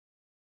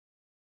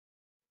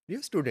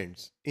Dear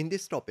students, in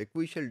this topic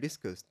we shall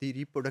discuss the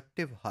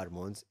reproductive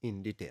hormones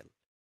in detail.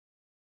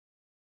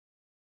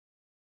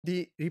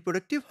 The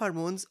reproductive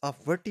hormones of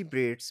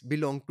vertebrates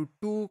belong to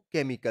two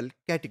chemical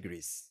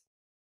categories: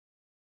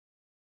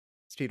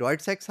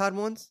 steroid sex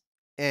hormones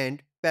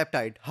and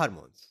peptide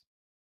hormones.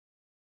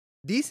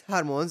 These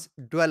hormones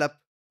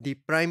develop the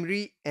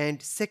primary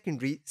and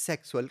secondary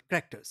sexual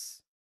characters.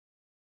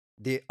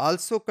 They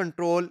also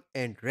control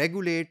and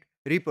regulate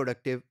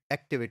reproductive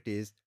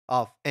activities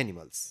of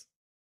animals.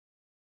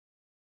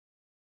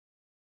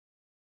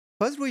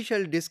 First, we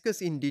shall discuss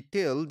in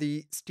detail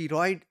the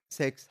steroid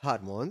sex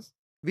hormones,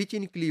 which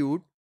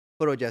include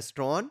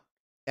progesterone,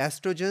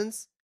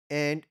 estrogens,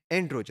 and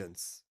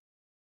androgens.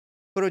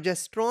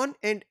 Progesterone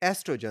and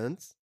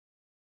estrogens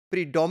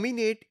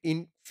predominate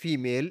in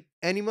female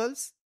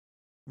animals,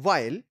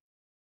 while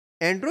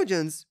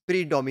androgens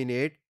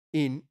predominate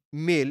in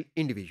male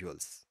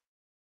individuals.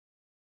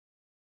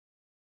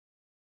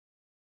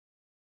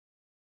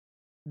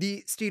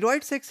 The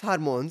steroid sex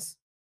hormones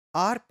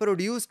are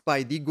produced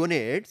by the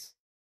gonads,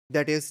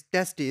 that is,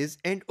 testes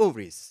and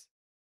ovaries.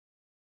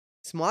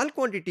 Small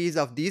quantities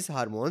of these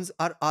hormones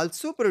are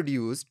also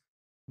produced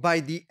by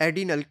the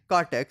adrenal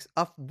cortex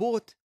of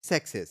both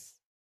sexes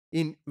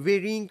in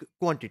varying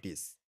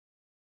quantities.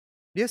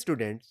 Dear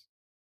students,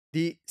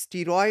 the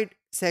steroid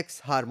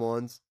sex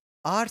hormones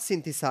are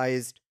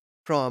synthesized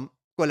from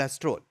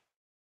cholesterol.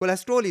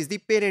 Cholesterol is the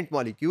parent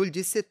molecule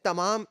जिससे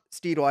तमाम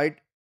steroid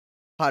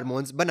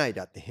hormones बनाए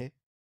जाते हैं.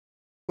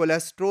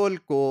 Cholesterol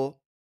को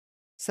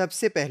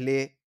सबसे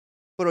पहले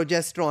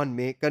progesterone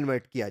में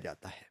convert किया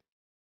जाता है.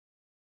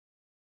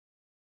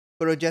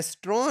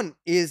 Progesterone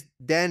is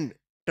then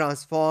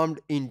transformed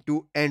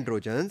into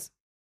androgens,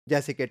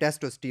 जैसे कि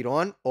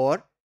टेस्टोस्टेरोन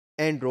और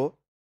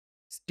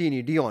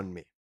एंड्रोस्टेनिडियोन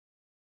में.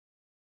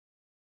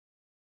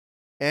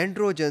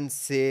 एंड्रोजन्स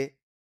से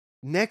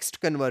नेक्स्ट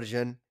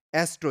कन्वर्जन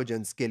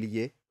एस्ट्रोजन्स के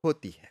लिए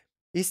होती है.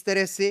 इस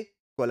तरह से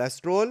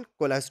कोलेस्ट्रॉल,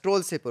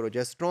 कोलेस्ट्रॉल से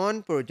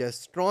प्रोजेस्ट्रॉन,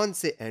 प्रोजेस्ट्रॉन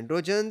से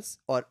एंड्रोजन्स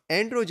और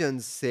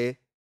एंड्रोजन्स से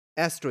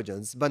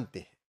एस्ट्रोजन्स बनते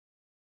हैं.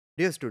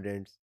 Dear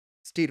students,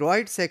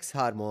 steroid sex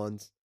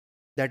hormones,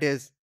 that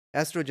is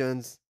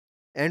estrogens,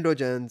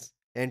 androgens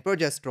and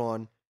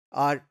progesterone,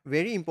 are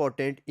very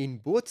important in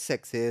both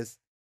sexes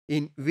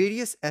in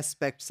various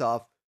aspects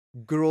of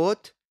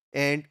growth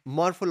and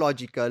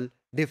morphological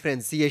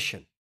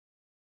differentiation.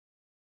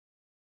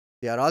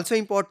 They are also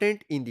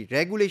important in the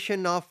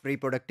regulation of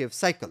reproductive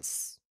cycles,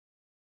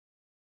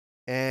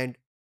 and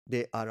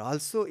they are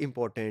also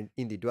important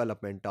in the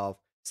development of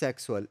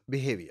sexual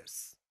behaviors.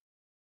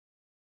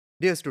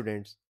 Dear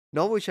students,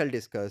 now we shall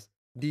discuss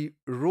the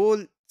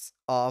roles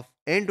of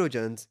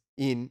androgens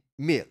in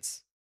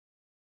males.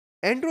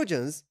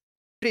 Androgens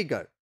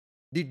trigger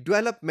the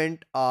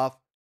development of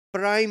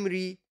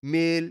primary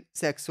male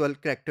sexual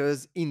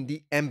characters in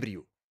the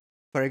embryo.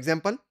 For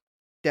example,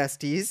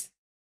 testes,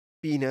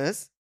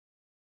 penis,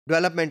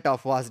 development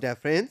of vas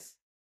deferens,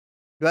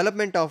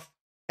 development of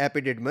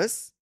epididymis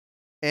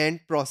and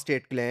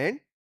prostate gland,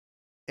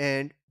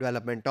 and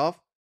development of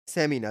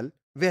seminal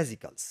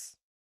vesicles.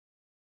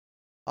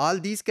 All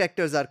these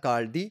characters are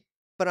called the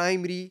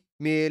primary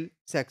male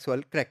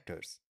sexual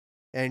characters,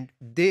 and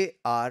they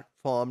are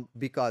formed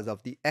because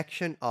of the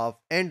action of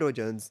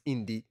androgens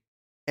in the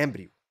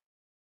embryo.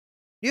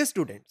 Dear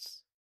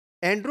students,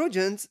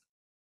 androgens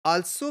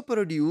also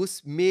produce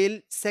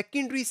male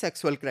secondary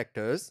sexual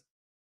characters.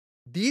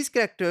 These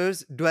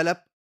characters develop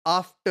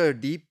after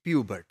the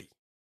puberty.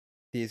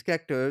 These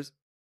characters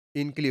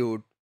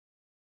include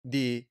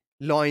the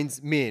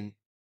lion's mane,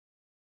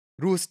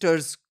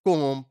 rooster's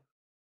comb,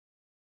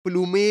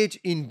 plumage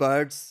in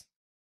birds,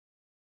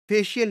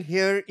 facial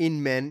hair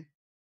in men,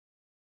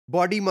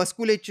 body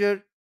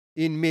musculature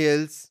in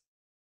males,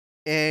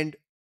 and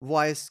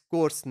voice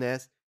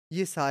coarseness.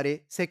 ये सारे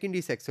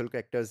secondary sexual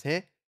characters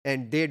हैं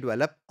and they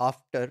develop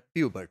after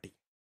puberty.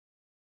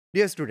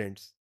 Dear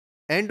students,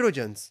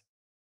 androgens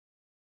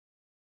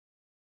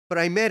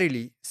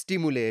primarily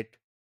stimulate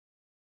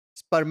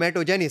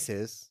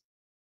spermatogenesis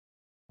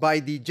by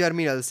the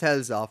germinal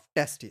cells of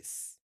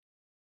testes.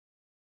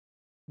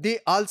 They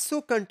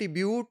also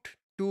contribute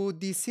to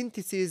the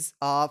synthesis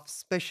of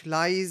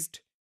specialized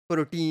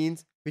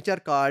proteins which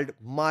are called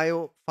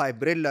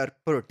myofibrillar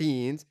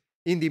proteins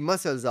in the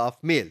muscles of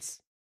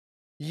males.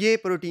 ये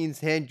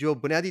proteins हैं जो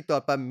बुनियादी तौर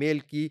पर mail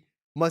की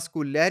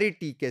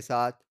मस्कुलैरिटी के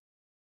साथ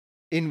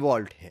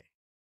involve हैं.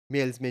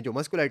 मेल्स में जो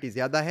मस्कुलैरिटी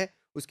ज़्यादा है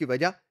उसकी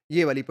वजह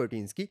ये वाली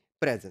प्रोटीन्स की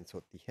प्रेजेंस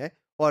होती है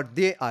और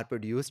they are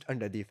produced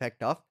under the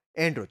effect of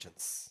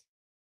androgens.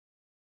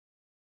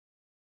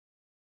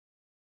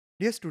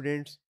 Dear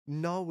students,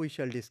 now we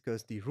shall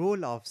discuss the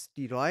role of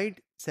steroid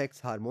sex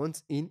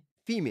hormones in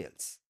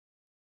females.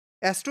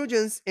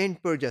 Estrogens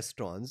and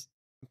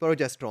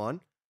progesterone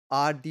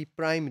are the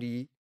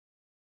primary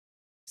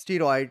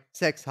steroid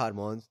sex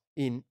hormones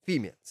in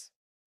females.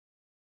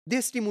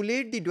 They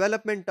stimulate the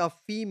development of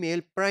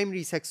female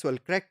primary sexual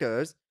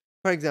characters,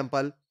 for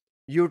example,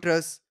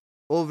 uterus,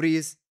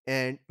 ovaries,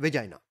 and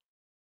vagina.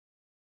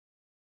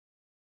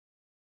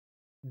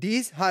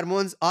 These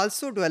hormones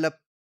also develop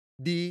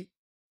the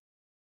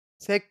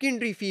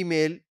secondary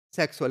female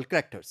sexual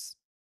characters.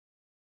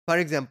 For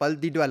example,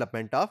 the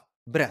development of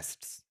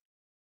breasts.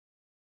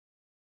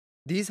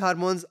 These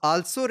hormones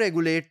also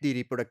regulate the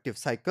reproductive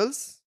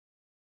cycles,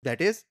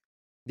 that is,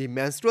 the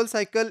menstrual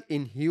cycle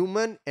in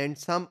human and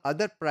some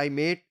other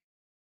primate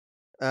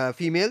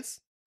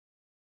females,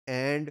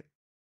 and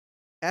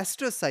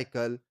estrous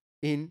cycle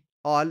in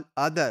all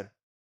other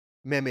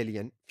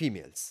mammalian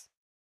females.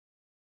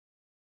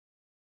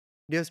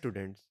 Dear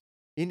students,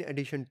 in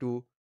addition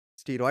to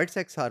steroid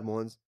sex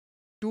hormones,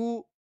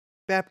 two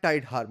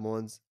peptide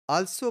hormones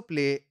also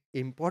play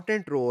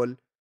important role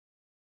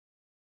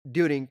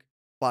during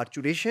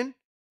parturition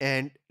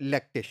and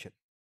lactation.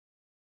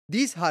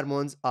 These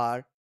hormones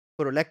are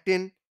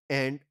prolactin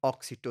and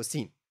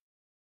oxytocin.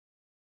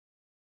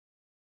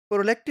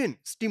 Prolactin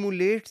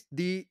stimulates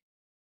the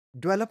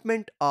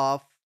development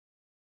of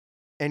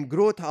and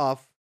growth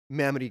of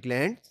mammary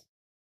glands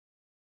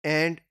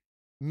and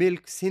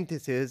milk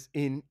synthesis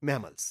in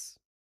mammals.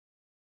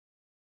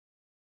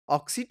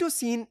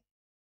 Oxytocin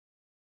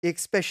एक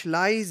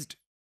specialised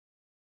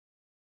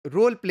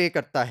role play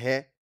करता है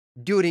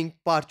during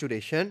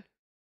parturition,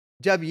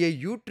 जब ये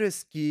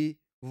uterus की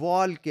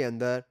wall के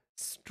अंदर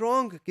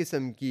strong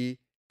किस्म की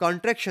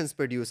कॉन्ट्रैक्शंस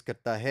प्रोड्यूस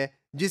करता है,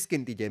 जिसके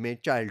नतीजे में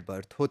चाइल्ड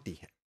बर्थ होती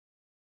है।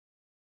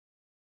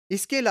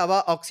 इसके अलावा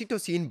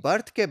ऑक्सीटोसिन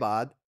बर्थ के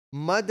बाद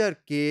मदर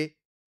के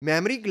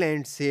मेमरी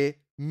ग्लैंड से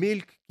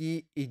मिल्क की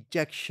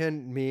इजेक्शन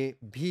में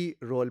भी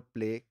रोल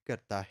प्ले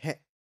करता है।